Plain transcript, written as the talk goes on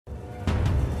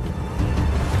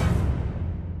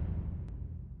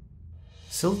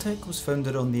Siltech was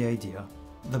founded on the idea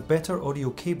that better audio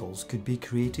cables could be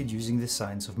created using the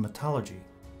science of metallurgy.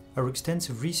 Our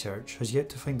extensive research has yet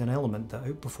to find an element that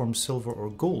outperforms silver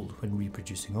or gold when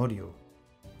reproducing audio.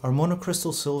 Our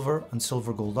monocrystal silver and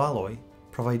silver gold alloy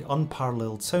provide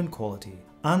unparalleled sound quality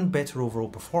and better overall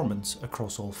performance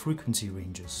across all frequency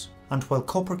ranges. And while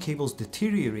copper cables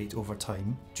deteriorate over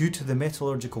time due to the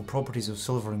metallurgical properties of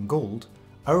silver and gold,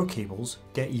 our cables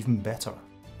get even better.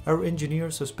 Our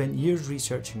engineers have spent years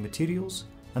researching materials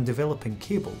and developing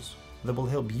cables that will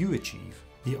help you achieve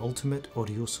the ultimate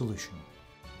audio solution.